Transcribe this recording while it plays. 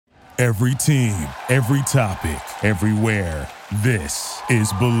Every team, every topic, everywhere. This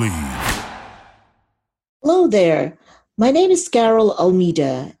is Believe. Hello there. My name is Carol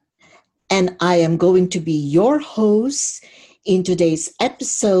Almeida, and I am going to be your host in today's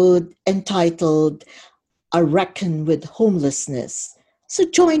episode entitled A Reckon with Homelessness. So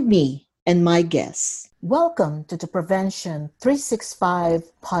join me and my guests. Welcome to the Prevention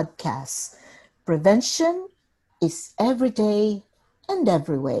 365 podcast. Prevention is every day and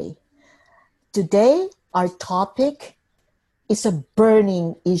every way. Today, our topic is a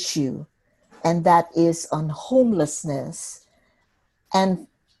burning issue, and that is on homelessness. And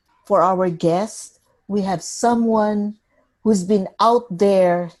for our guest, we have someone who's been out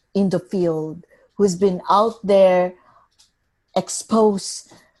there in the field, who's been out there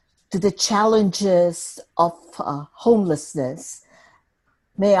exposed to the challenges of homelessness.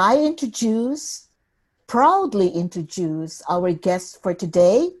 May I proudly introduce our guest for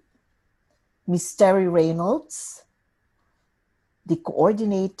today, Ms. Terry Reynolds, the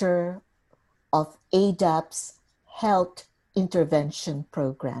coordinator of ADAP's Health Intervention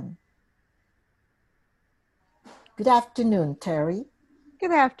Program. Good afternoon, Terry.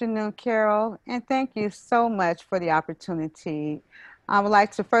 Good afternoon, Carol, and thank you so much for the opportunity. I would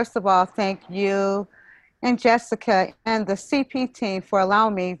like to first of all thank you and Jessica and the CP team for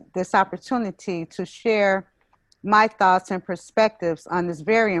allowing me this opportunity to share my thoughts and perspectives on this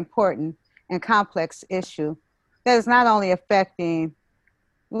very important and complex issue that is not only affecting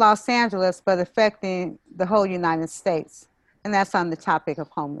Los Angeles, but affecting the whole United States. And that's on the topic of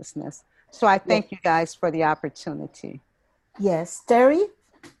homelessness. So I thank you guys for the opportunity. Yes, Terry,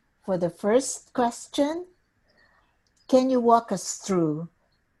 for the first question, can you walk us through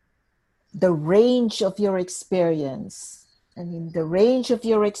the range of your experience, the range of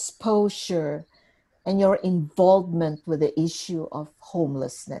your exposure and your involvement with the issue of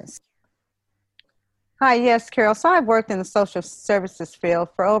homelessness? Hi, yes, Carol. So I've worked in the social services field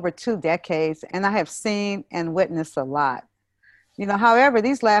for over 2 decades, and I have seen and witnessed a lot. However,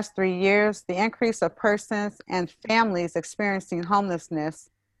 these last 3 years, the increase of persons and families experiencing homelessness,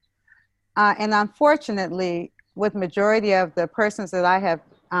 and unfortunately, with majority of the persons that I have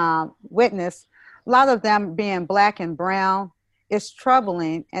witnessed, a lot of them being Black and brown, is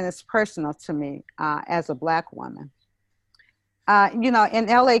troubling and it's personal to me as a Black woman. In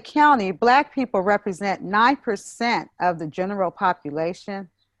LA County, Black people represent 9% of the general population,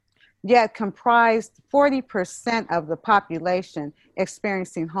 yet comprised 40% of the population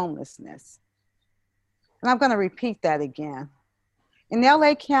experiencing homelessness. And I'm going to repeat that again. In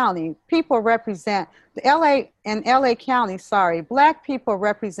LA County, Black people represent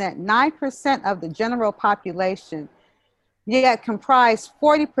 9% of the general population, yet comprise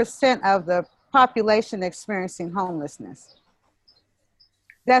 40% of the population experiencing homelessness.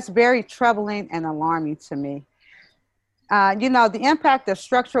 That's very troubling and alarming to me. The impact of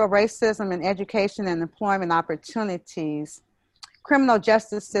structural racism in education and employment opportunities, criminal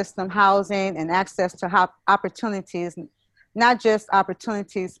justice system, housing, and access to opportunities, not just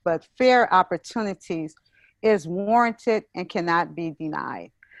opportunities, but fair opportunities, is warranted and cannot be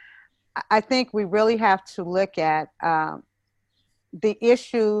denied. I think we really have to look at the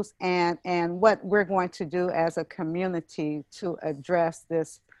issues and what we're going to do as a community to address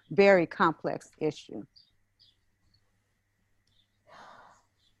this very complex issue.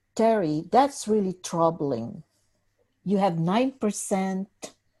 Terry, that's really troubling. You have 9%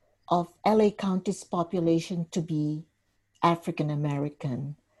 of LA County's population to be African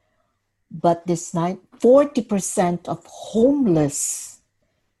American, but 40% of homeless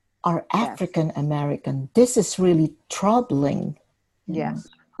are African American. This is really troubling. Yes.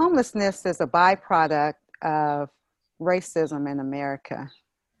 Homelessness is a byproduct of racism in America.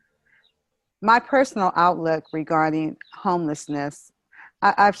 My personal outlook regarding homelessness,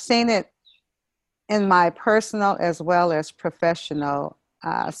 I've seen it in my personal as well as professional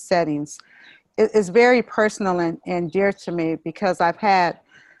settings. It's very personal and dear to me because I've had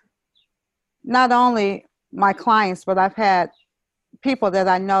not only my clients, but I've had people that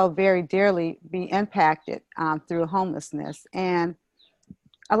I know very dearly be impacted through homelessness. And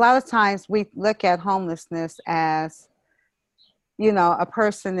a lot of times we look at homelessness as, a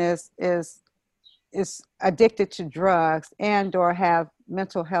person is addicted to drugs and or have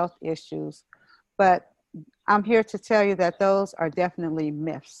mental health issues. But I'm here to tell you that those are definitely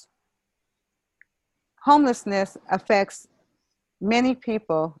myths. Homelessness affects many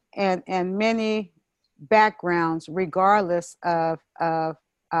people and many backgrounds, regardless of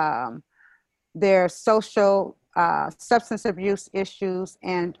their social substance abuse issues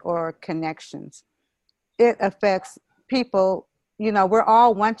and or connections. It affects people we're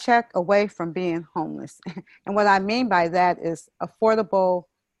all one check away from being homeless. And what I mean by that is affordable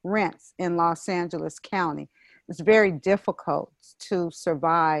rents in Los Angeles County. It's very difficult to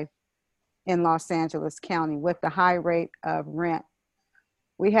survive in Los Angeles County with the high rate of rent.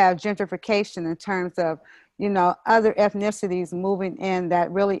 We have gentrification in terms of, other ethnicities moving in that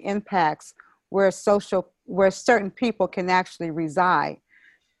really impacts where certain people can actually reside,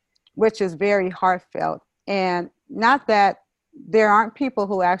 which is very heartfelt. And not that there aren't people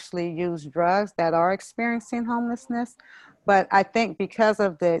who actually use drugs that are experiencing homelessness, but I think because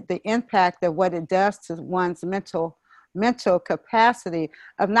of the impact of what it does to one's mental capacity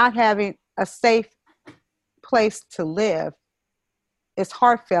of not having a safe place to live, it's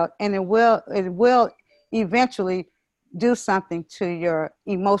heartfelt, and it will eventually do something to your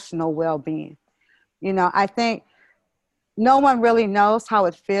emotional well-being. I think no one really knows how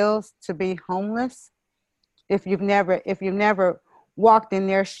it feels to be homeless if you've never walked in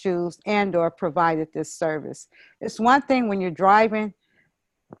their shoes and or provided this service. It's one thing when you're driving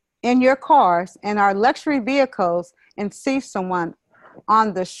in your cars and our luxury vehicles and see someone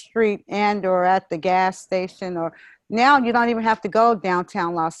on the street and or at the gas station, or now you don't even have to go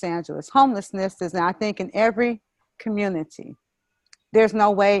downtown Los Angeles. Homelessness is, I think, in every community. There's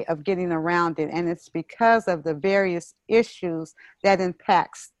no way of getting around it, and it's because of the various issues that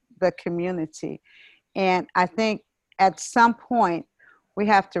impacts the community. And I think at some point we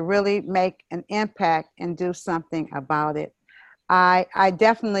have to really make an impact and do something about it. I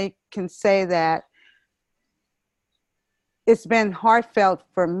definitely can say that it's been heartfelt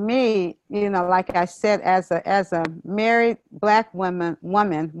for me, like I said, as a married Black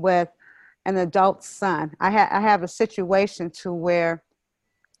woman with an adult son. I have a situation to where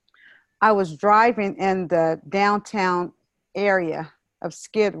I was driving in the downtown area of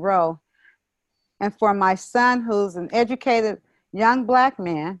Skid Row, and for my son, who's an educated young Black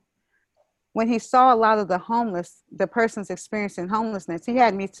man, when he saw a lot of the persons experiencing homelessness, he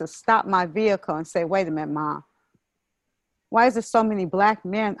had me to stop my vehicle and say, "Wait a minute, Mom. Why is there so many Black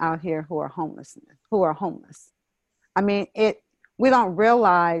men out here who are homeless? I mean, we don't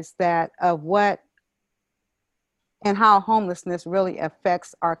realize that of what and how homelessness really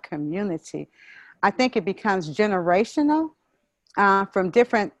affects our community. I think it becomes generational from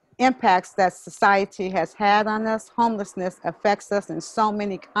different impacts that society has had on us. Homelessness affects us in so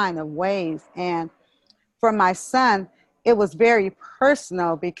many kind of ways. And for my son, it was very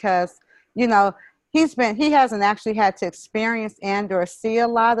personal because, he hasn't actually had to experience and or see a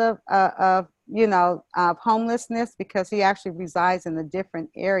lot of homelessness because he actually resides in a different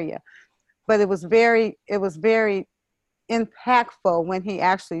area. But it was very impactful when he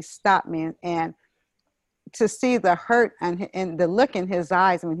actually stopped me and to see the hurt and the look in his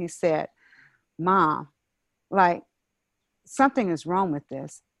eyes when he said, "Mom, like something is wrong with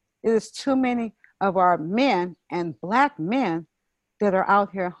this. It is too many of our men and Black men that are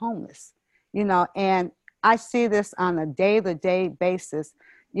out here homeless." And I see this on a day-to-day basis,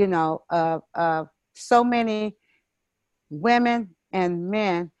 of so many women and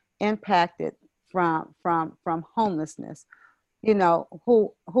men impacted from homelessness,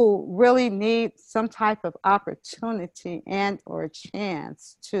 who really need some type of opportunity and or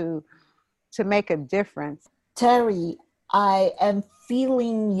chance to make a difference. Terry, I am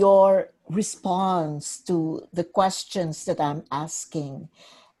feeling your response to the questions that I'm asking.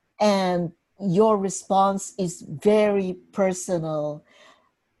 And your response is very personal,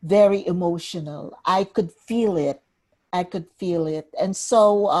 very emotional. I could feel it. And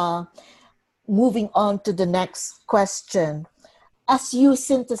so moving on to the next question, as you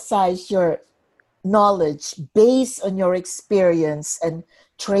synthesize your knowledge based on your experience and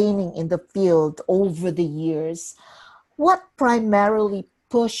training in the field over the years, what primarily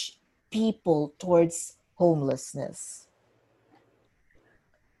pushed people towards homelessness?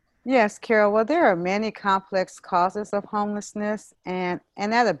 Yes, Carol. Well, there are many complex causes of homelessness, and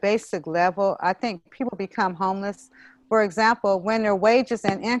at a basic level, I think people become homeless, for example, when their wages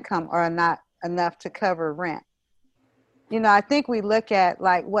and income are not enough to cover rent. I think we look at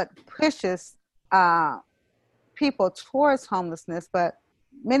like what pushes people towards homelessness, but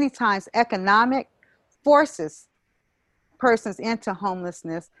many times economic forces persons into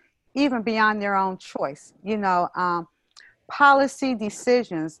homelessness, even beyond their own choice. Policy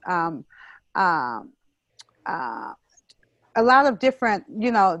decisions, a lot of different,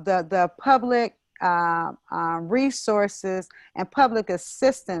 the public resources and public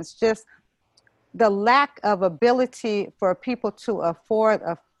assistance, just the lack of ability for people to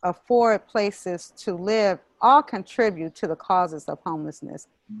afford places to live, all contribute to the causes of homelessness.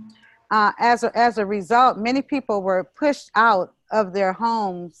 As a result, many people were pushed out of their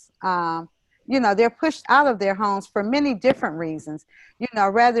homes. They're pushed out of their homes for many different reasons,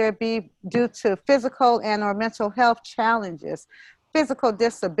 whether it be due to physical and or mental health challenges, physical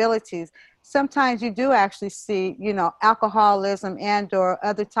disabilities. Sometimes you do actually see, alcoholism and or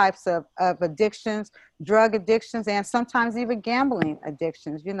other types of addictions, drug addictions, and sometimes even gambling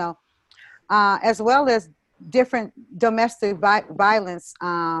addictions, as well as different domestic violence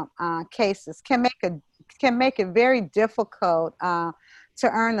cases can make it very difficult to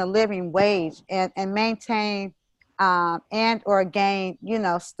earn a living wage and maintain and or gain,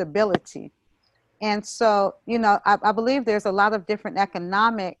 stability. And so, I believe there's a lot of different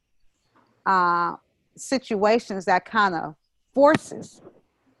economic uh, situations that kind of forces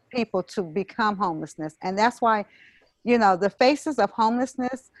people to become homelessness. And that's why, the faces of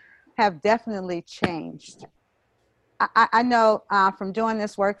homelessness have definitely changed. I know from doing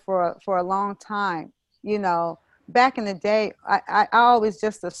this work for a long time, back in the day, I always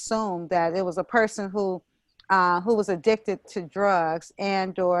just assumed that it was a person who was addicted to drugs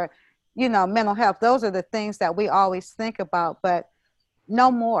and or, mental health. Those are the things that we always think about, but no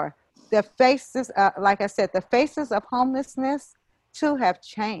more. The faces, like I said, the faces of homelessness too have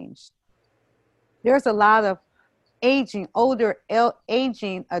changed. There's a lot of aging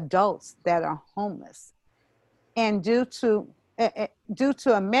adults that are homeless, and due to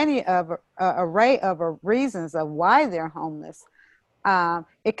a many of array of reasons of why they're homeless.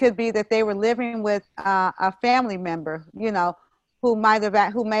 It could be that they were living with a family member, who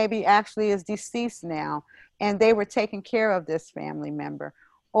maybe actually is deceased now, and they were taking care of this family member,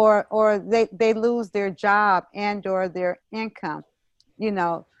 or they lose their job and or their income, you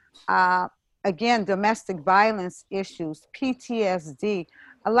know. Uh, Again, domestic violence issues, PTSD,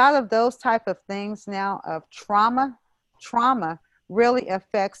 a lot of those type of things now of trauma really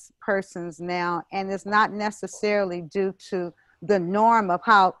affects persons now, and it's not necessarily due to the norm of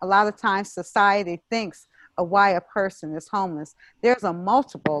how a lot of times society thinks of why a person is homeless. There's a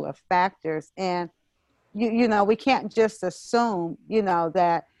multiple of factors, and we can't just assume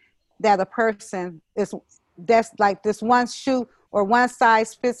that a person is that's like this one shoe or one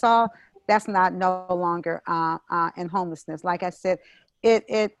size fits all. That's not no longer in homelessness. Like I said,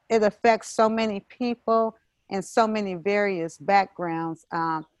 it affects so many people and so many various backgrounds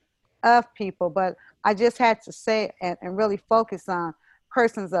of people. But I just had to say and really focus on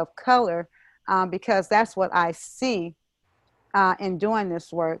persons of color because that's what I see in doing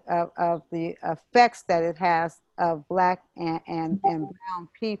this work of the effects that it has of Black and brown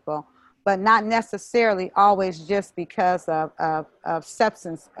people, but not necessarily always just because of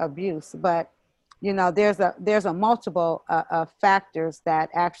substance abuse. But there's a multiple of factors that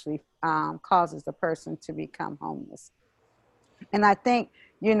actually causes a person to become homeless. And I think,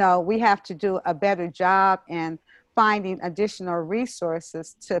 we have to do a better job in finding additional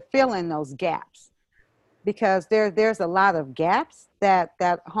resources to fill in those gaps, because there's a lot of gaps that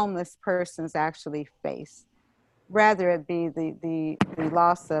homeless persons actually face, rather it be the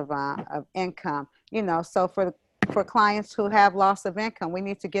loss of income. So for clients who have loss of income, we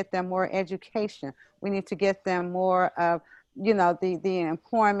need to get them more education. We need to get them more of, the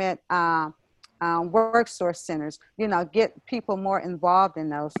employment work source centers, get people more involved in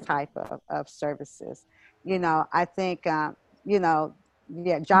those type of services. I think,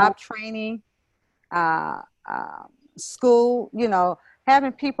 yeah, job training, uh, uh, school,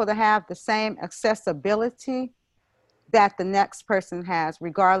 having people to have the same accessibility that the next person has,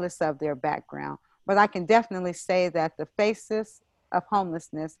 regardless of their background. But I can definitely say that the faces of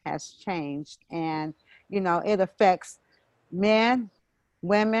homelessness has changed, and it affects men,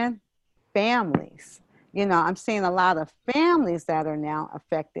 women, families. I'm seeing a lot of families that are now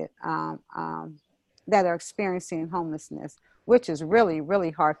affected, that are experiencing homelessness, which is really,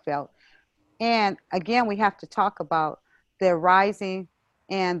 really heartfelt. And again, we have to talk about the rising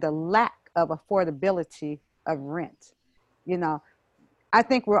and the lack of affordability of rent. You know, I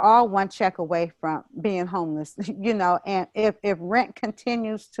think we're all one check away from being homeless, and if rent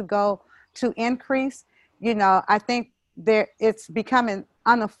continues to go to increase, I think it's becoming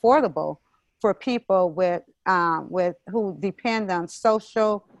unaffordable for people with who depend on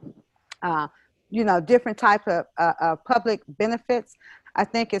social, uh, different type of public benefits. I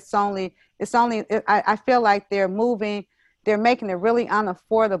think I feel like they're making it really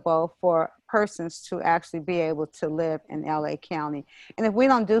unaffordable for persons to actually be able to live in LA County. And if we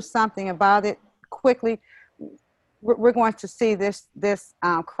don't do something about it quickly, we're going to see this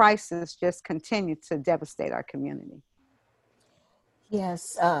crisis just continue to devastate our community.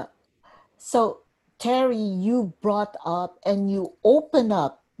 Yes. So, Terry, you brought up and you open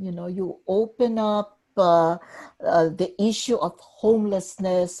up the issue of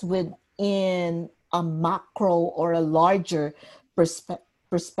homelessness within a macro or a larger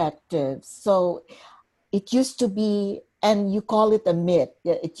perspective. So it used to be, and you call it a myth,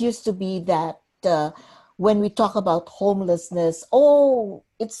 it used to be that when we talk about homelessness, oh,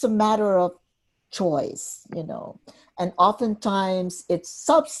 it's a matter of choice, you know. And oftentimes it's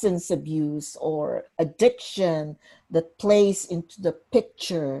substance abuse or addiction that plays into the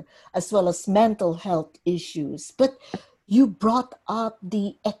picture, as well as mental health issues. But you brought up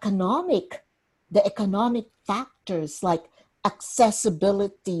the economic factors like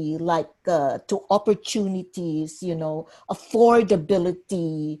accessibility, like to opportunities, you know,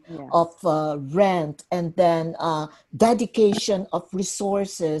 affordability Yes. of rent, and then dedication of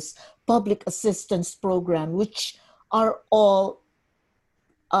resources, public assistance program, which are all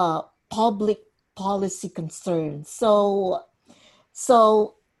public policy concerns. So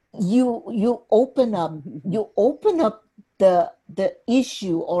you open up the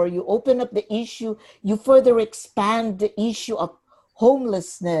issue, or you open up the issue, you further expand the issue of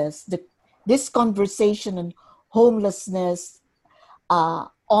homelessness, this conversation on homelessness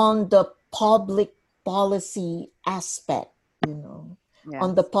on the public policy aspect, you know,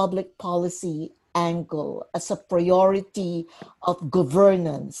 on the Yes. public policy angle as a priority of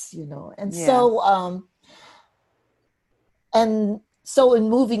governance, you know. Yes. And so in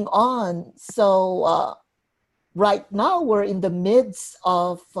moving on, right now we're in the midst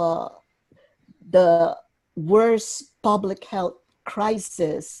of the worst public health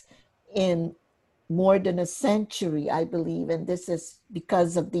crisis in more than a century, I believe, and this is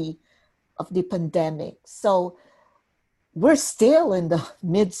because of the pandemic. So we're still in the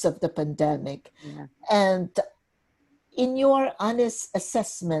midst of the pandemic. Yeah. And in your honest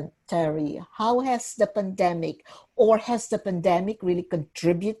assessment, Terry, how has the pandemic, or has the pandemic really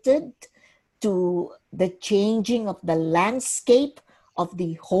contributed to the changing of the landscape of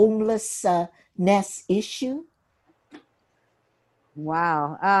the homelessness issue?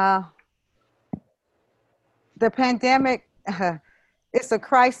 Wow. The pandemic, it's a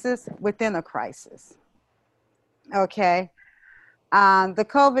crisis within a crisis. Okay. The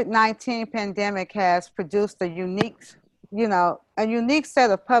COVID-19 pandemic has produced a unique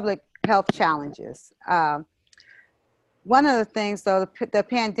set of public health challenges. One of the things, though, the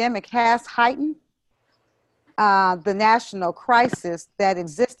pandemic has heightened the national crisis that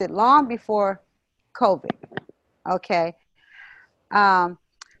existed long before COVID. Okay. Um,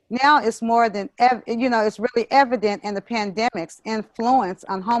 Now it's more than it's really evident in the pandemic's influence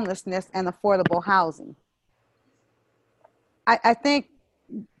on homelessness and affordable housing. I think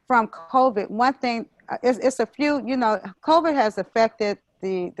from COVID, one thing it's a few. COVID has affected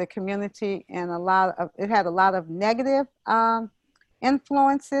the community, and it had a lot of negative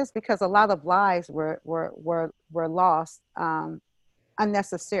influences, because a lot of lives were lost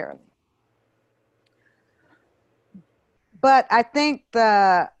unnecessarily. But I think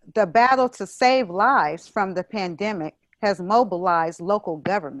the battle to save lives from the pandemic has mobilized local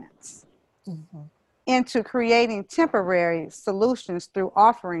governments Mm-hmm. into creating temporary solutions through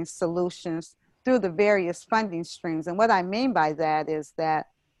offering solutions through the various funding streams. And what I mean by that is that,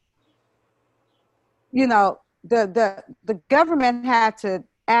 the government had to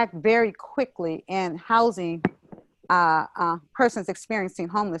act very quickly in housing persons experiencing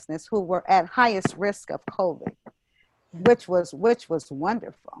homelessness who were at highest risk of COVID, which was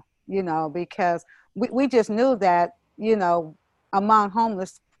wonderful, because we just knew that, among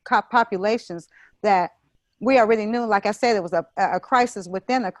homeless populations, that we already knew, like I said, it was a crisis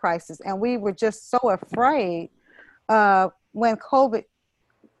within a crisis. And we were just so afraid when COVID,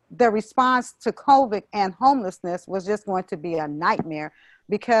 the response to COVID and homelessness was just going to be a nightmare,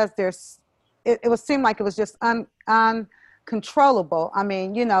 because it would seem like it was just uncontrollable. I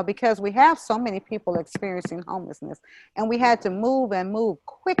mean, because we have so many people experiencing homelessness, and we had to move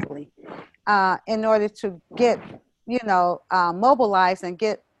quickly in order to get, mobilized and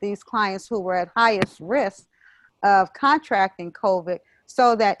get these clients who were at highest risk of contracting COVID,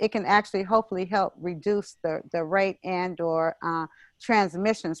 so that it can actually hopefully help reduce the rate and or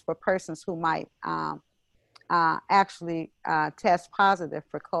transmissions for persons who might actually test positive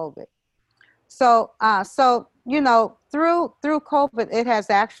for COVID. So, through COVID, it has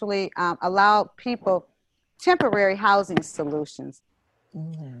actually allowed people temporary housing solutions.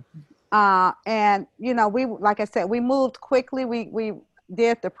 Mm-hmm. And we, like I said, we moved quickly. We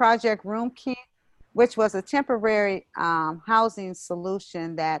did the Project Room Key, which was a temporary housing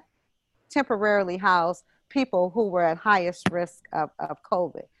solution that temporarily housed people who were at highest risk of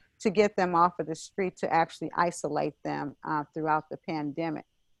COVID, to get them off of the street, to actually isolate them throughout the pandemic.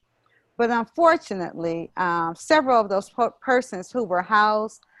 But unfortunately, several of those persons who were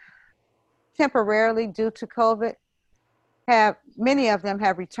housed temporarily due to COVID many of them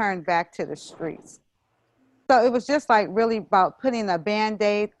have returned back to the streets. So it was just like really about putting a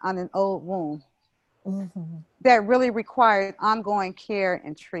Band-Aid on an old wound that really required ongoing care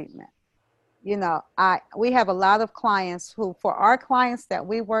and treatment. You know, we have a lot of clients who, for our clients that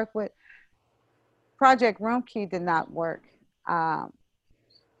we work with, Project Room Key did not work.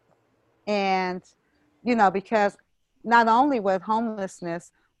 And, you know, because not only with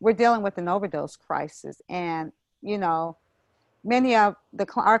homelessness, we're dealing with an overdose crisis. And, you know, many of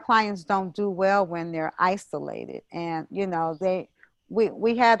our clients don't do well when they're isolated. And, you know,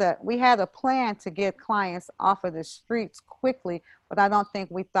 we had a plan to get clients off of the streets quickly, but I don't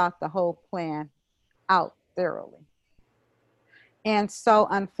think we thought the whole plan out thoroughly. And so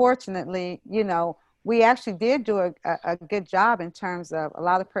unfortunately, you know, we actually did do a good job in terms of a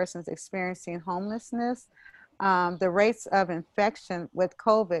lot of persons experiencing homelessness. The rates of infection with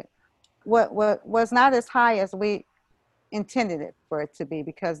COVID was not as high as we intended it for it to be,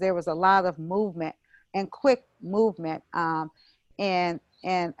 because there was a lot of movement and quick movement in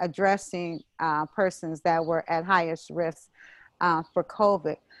addressing persons that were at highest risk for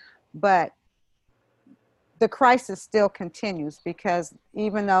COVID. But the crisis still continues, because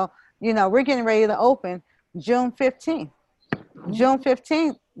even though, you know, we're getting ready to open June 15th. June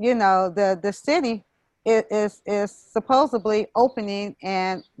 15th, you know, the city is supposedly opening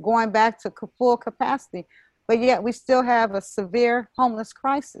and going back to full capacity, but yet we still have a severe homeless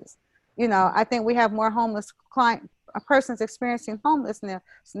crisis. You know, I think we have more homeless persons experiencing homelessness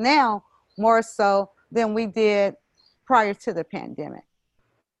now more so than we did prior to the pandemic.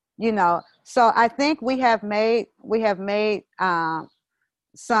 You know, so I think we have made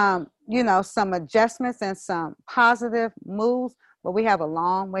some, you know, some adjustments and some positive moves, but we have a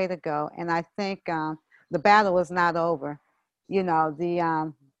long way to go. And I think the battle is not over. You know,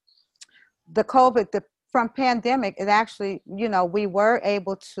 the COVID, from pandemic, it actually, you know, we were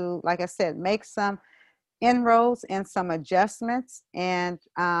able to, like I said, make some inroads and some adjustments, and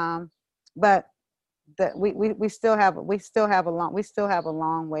but we still have a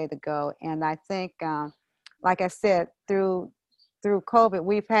long way to go. And I think, like I said, through COVID,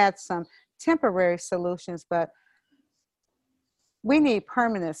 we've had some temporary solutions, but we need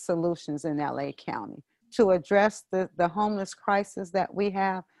permanent solutions in LA County to address the homeless crisis that we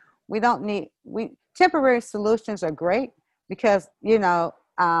have. Temporary solutions are great because, you know,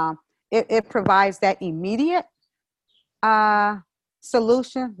 it provides that immediate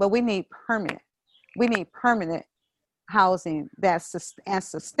solution, but we need permanent. We need permanent housing and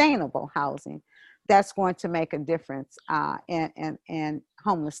sustainable housing that's going to make a difference in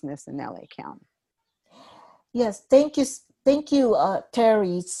homelessness in LA County. Yes, thank you,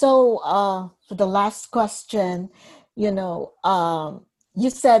 Terry. So for the last question, you know, you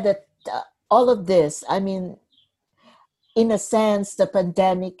said that all of this, I mean, in a sense, the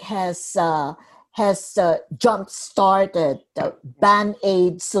pandemic has jump-started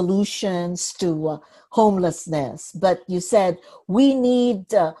Band-Aid solutions to homelessness. But you said we need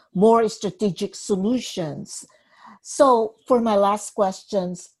more strategic solutions. So for my last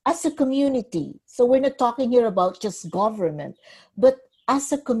questions, as a community, so we're not talking here about just government, but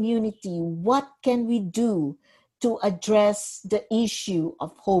as a community, what can we do to address the issue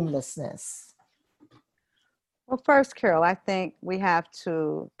of homelessness? Well, first, Carol, I think we have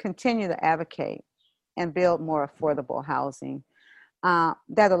to continue to advocate and build more affordable housing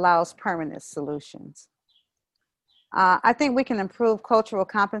that allows permanent solutions. I think we can improve cultural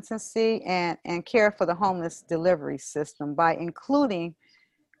competency and care for the homeless delivery system by including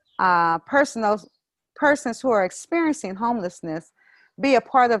persons who are experiencing homelessness be a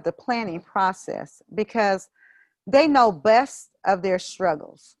part of the planning process, because they know best of their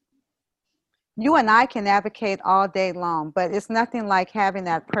struggles. You and I can advocate all day long, but it's nothing like having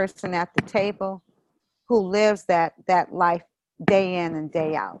that person at the table who lives that life day in and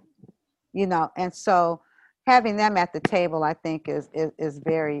day out, you know. And so having them at the table, I think, is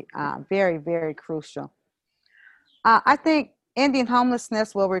very, very, very crucial. I think ending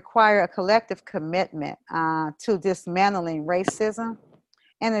homelessness will require a collective commitment to dismantling racism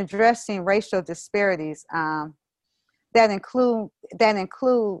and addressing racial disparities that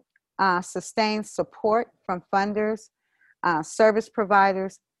include sustained support from funders, service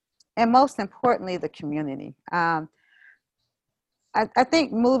providers, and most importantly, the community. I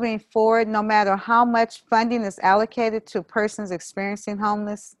think moving forward, no matter how much funding is allocated to persons experiencing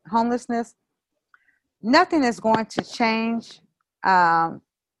homelessness, nothing is going to change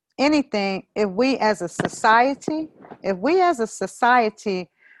anything if we as a society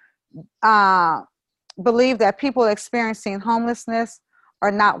believe that people experiencing homelessness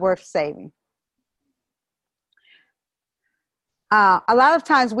are not worth saving. A lot of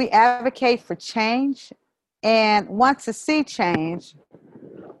times we advocate for change and want to see change,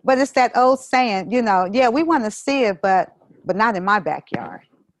 but it's that old saying, yeah, we want to see it, but not in my backyard,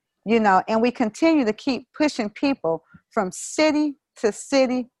 and we continue to keep pushing people from city to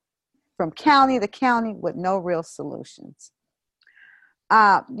city, from county to county with no real solutions.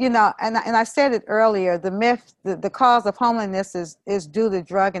 And I said it earlier, the myth, the cause of homelessness is due to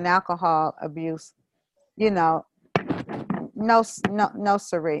drug and alcohol abuse. No,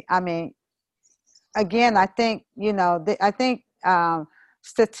 siree. I mean, again, I think,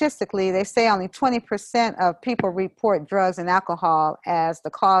 statistically, they say only 20% of people report drugs and alcohol as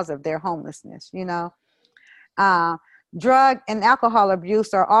the cause of their homelessness. Drug and alcohol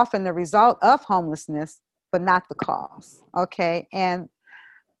abuse are often the result of homelessness, but not the cause. Okay. And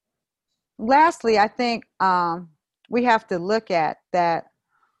lastly, I think we have to look at that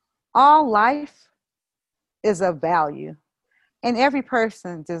all life is of value, and every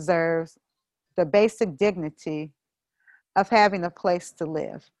person deserves the basic dignity of having a place to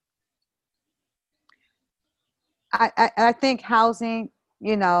live. I think housing,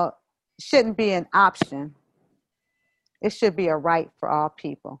 shouldn't be an option. It should be a right for all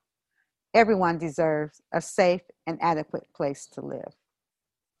people. Everyone deserves a safe and adequate place to live.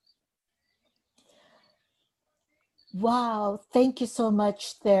 Wow, thank you so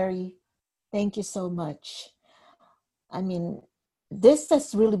much, Terry. Thank you so much. I mean, this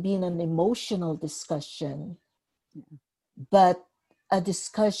has really been an emotional discussion, but a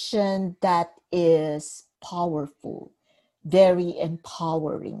discussion that is powerful, very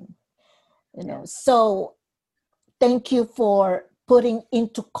empowering. So thank you for putting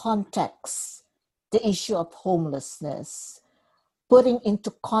into context the issue of homelessness, putting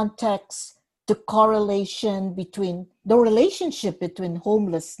into context the correlation between the relationship between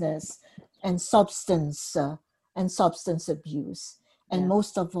homelessness and substance abuse. And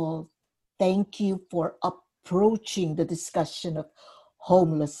most of all, thank you for approaching the discussion of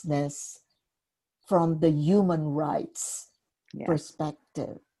homelessness from the human rights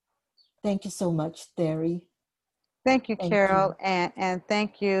perspective. Thank you so much, Terry. Thank you, Carol, and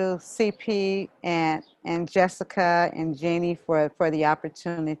thank you, CP and Jessica and Jeannie for the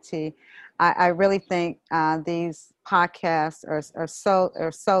opportunity. I really think these podcasts are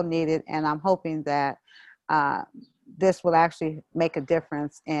so needed, and I'm hoping that this will actually make a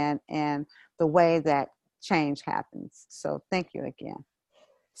difference in the way that change happens. So thank you again.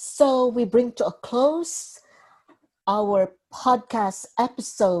 So we bring to a close our podcast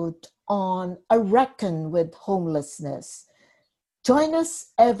episode on A Reckon with Homelessness. Join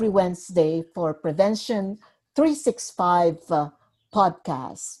us every Wednesday for Prevention 365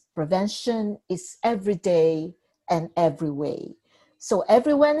 podcast. Prevention is every day and every way. So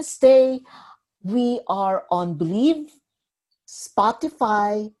every Wednesday, we are on Believe,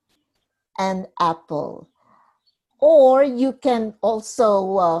 Spotify, and Apple. Or you can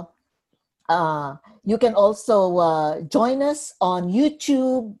also join us on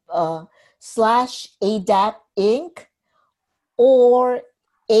YouTube /ADAP Inc. or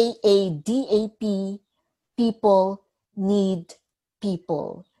AADAP, People Need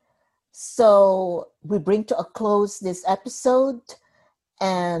People. So we bring to a close this episode,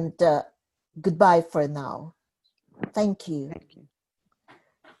 and goodbye for now. Thank you. Thank you.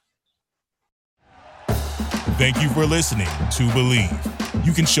 Thank you for listening to Believe.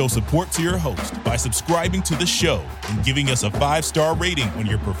 You can show support to your host by subscribing to the show and giving us a 5-star rating on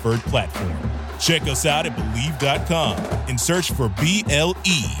your preferred platform. Check us out at Believe.com and search for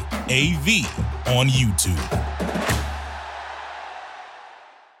BLEAV on YouTube.